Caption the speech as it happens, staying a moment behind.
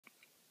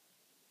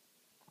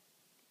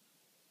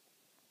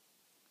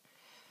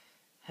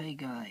Hey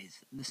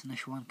guys, this is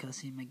Nashwan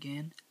Kasim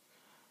again,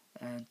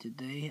 and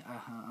today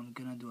I'm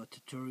gonna do a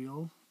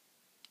tutorial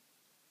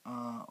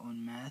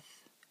on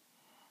math.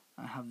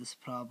 I have this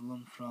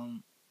problem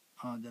from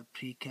the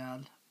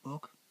pre-cal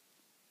book.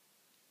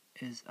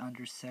 Is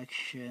under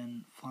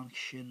section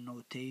function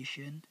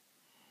notation,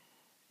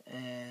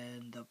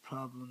 and the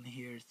problem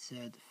here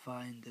said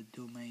find the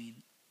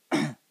domain.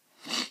 I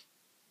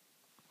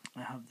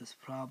have this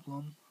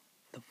problem.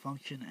 The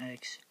function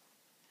x,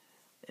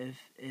 if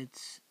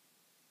it's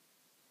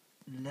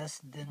less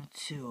than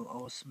 2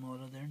 or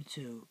smaller than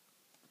 2,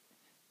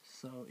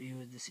 so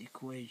use this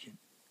equation.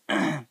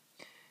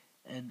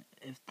 And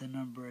if the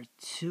number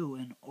 2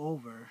 and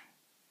over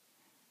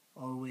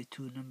all the way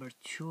to number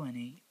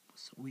 20,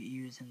 so we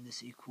use in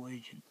this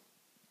equation.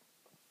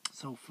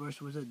 So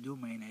first, what the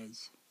domain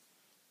is.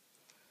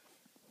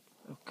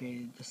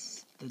 Okay,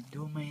 the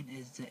domain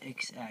is the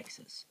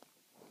x-axis.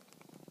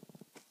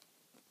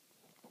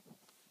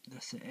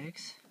 That's the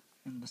x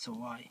and that's a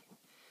y.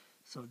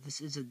 So this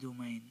is a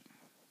domain,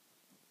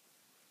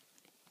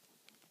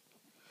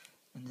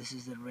 and this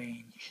is the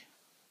range.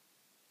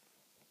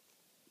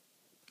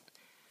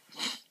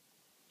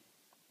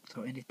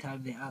 So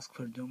anytime they ask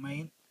for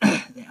domain,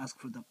 they ask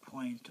for the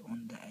point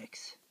on the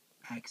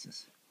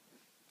x-axis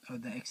or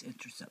the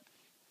x-intercept.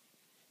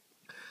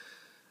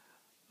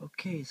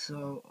 Okay,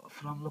 so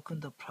from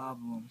looking the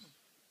problem,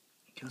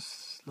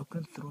 just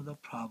looking through the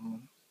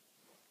problem,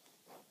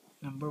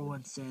 number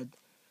one said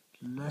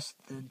less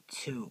than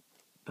 2,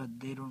 but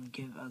they don't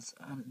give us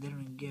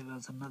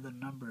another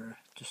number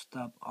to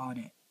stop on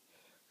it.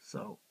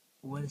 So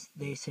when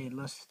they say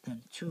less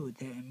than 2,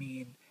 they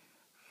mean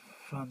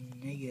from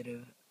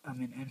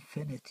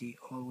infinity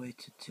all the way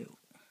to 2.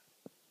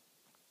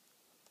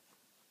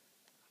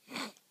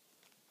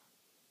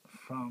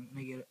 From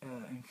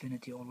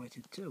infinity all the way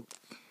to 2.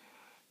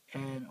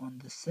 And on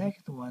the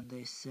second one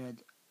they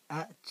said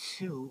at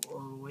 2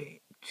 all the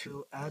way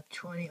to at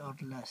 20 or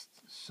less.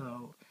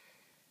 So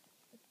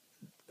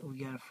we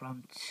get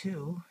from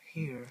 2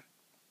 here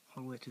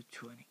all the way to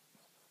 20.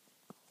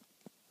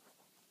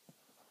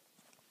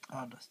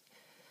 Honest.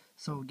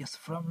 So just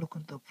from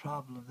looking at the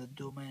problem, the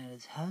domain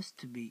has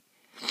to be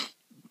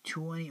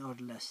 20 or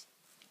less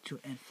to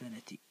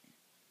infinity.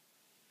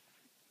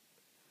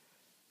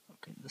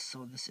 Okay,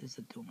 so this is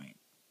the domain.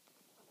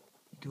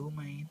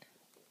 Domain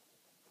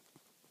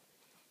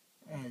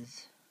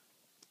is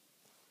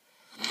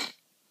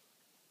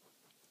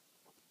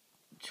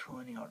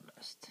 20 or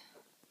less.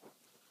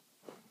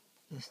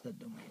 This is the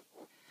domain.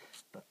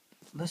 But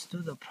let's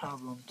do the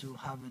problem to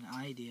have an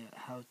idea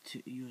how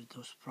to use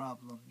those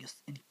problems,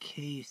 just in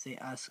case they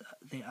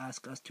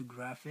ask us to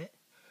graph it.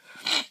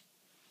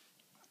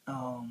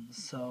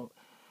 So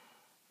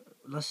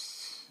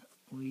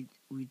we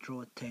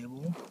draw a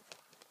table.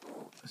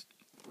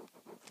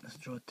 Let's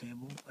draw a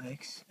table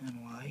x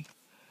and y,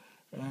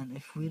 and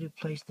if we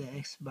replace the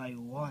x by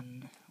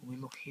 1, we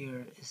look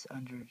here is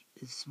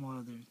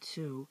smaller than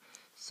 2,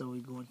 so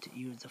we're going to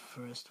use the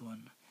first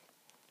one.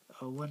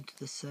 1 to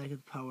the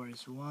second power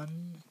is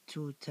 1,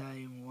 2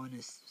 times 1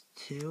 is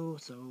 2,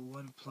 so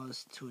 1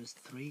 plus 2 is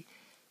 3,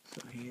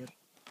 so here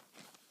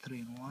 3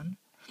 and 1.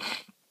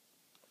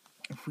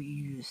 If we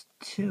use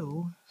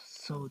 2,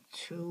 so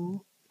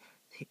 2,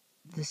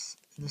 this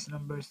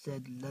number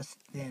said less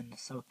than,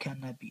 so it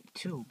cannot be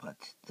 2,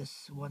 but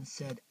this one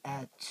said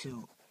add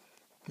 2.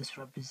 This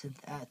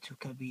represents add 2,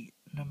 can be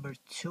number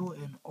 2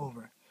 and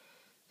over.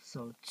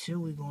 So 2,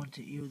 we're going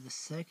to use the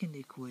second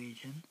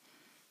equation,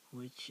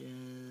 which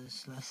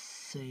is, let's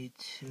say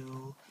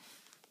 2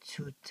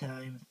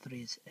 times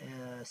 3 is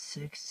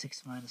 6,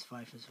 6 minus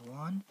 5 is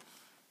 1,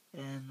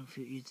 and if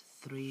you use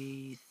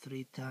 3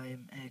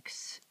 times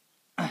x,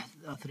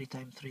 3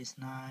 times 3 is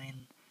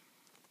 9,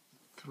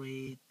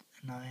 3,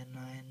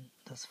 9,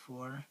 that's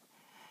 4,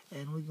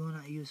 and we're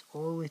gonna use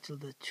all the way to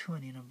the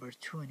 20, number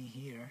 20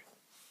 here,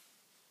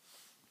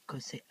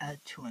 because they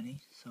add 20,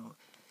 so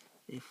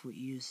if we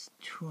use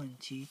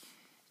 20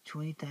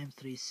 times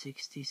 3 is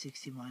 60,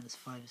 60 minus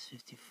 5 is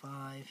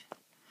 55,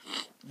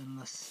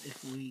 and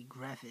if we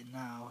graph it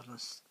now,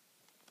 let's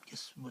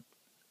guess what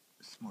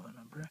smaller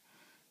number,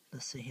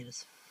 let's say here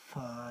is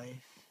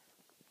 5,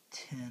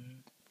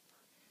 10,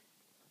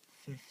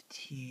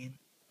 15,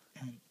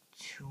 and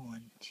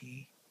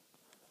 20,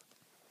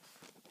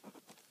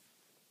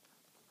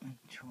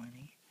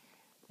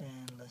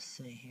 and let's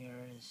say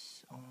here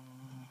is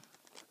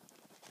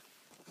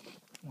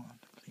 1,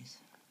 please,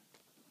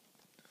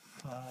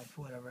 5,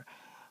 whatever.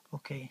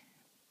 Okay,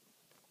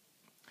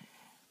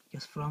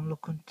 just from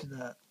looking to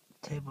the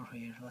table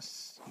here,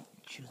 let's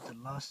choose the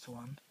last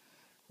one.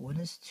 When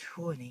it's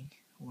 20,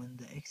 when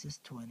the x is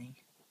 20,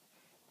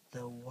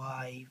 the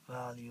y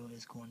value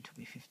is going to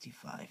be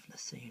 55.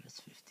 Let's say here is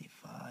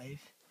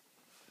 55.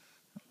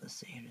 Let's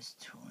say here is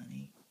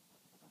 20.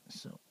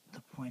 So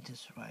the point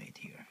is right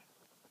here.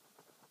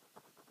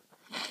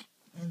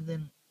 And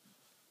then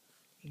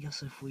I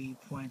guess if we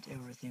point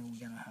everything,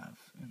 we're gonna have,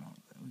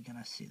 we're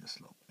gonna see the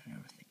slope and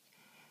everything.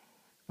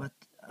 But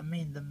I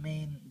mean, the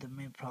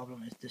main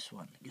problem is this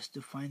one, just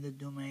to find the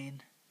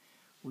domain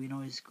we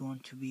know it's going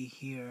to be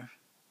here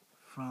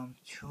from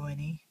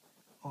 20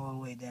 all the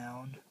way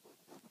down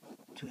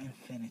to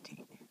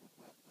infinity.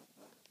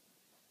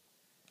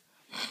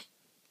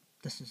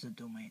 This is the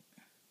domain.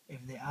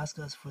 If they ask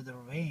us for the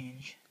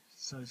range,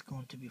 so it's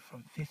going to be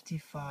from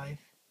 55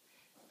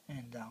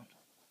 and down.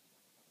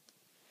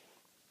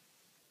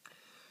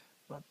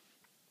 But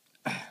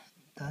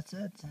that's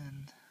it,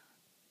 and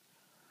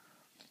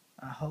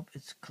I hope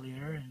it's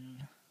clear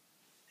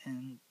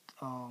and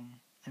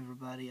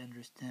everybody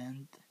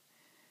understand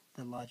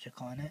the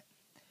logic on it.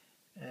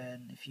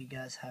 And if you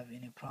guys have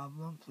any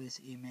problem, please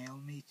email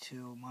me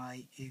to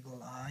my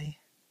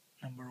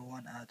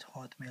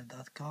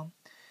eagleeye1@hotmail.com,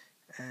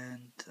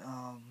 and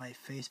my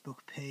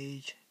Facebook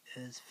page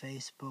is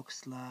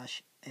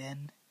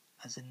facebook.com/n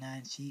as in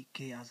Nancy,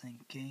 K as in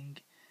King,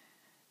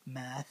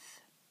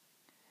 math.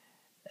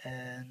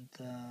 And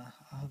I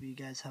hope you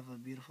guys have a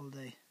beautiful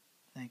day.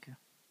 Thank you.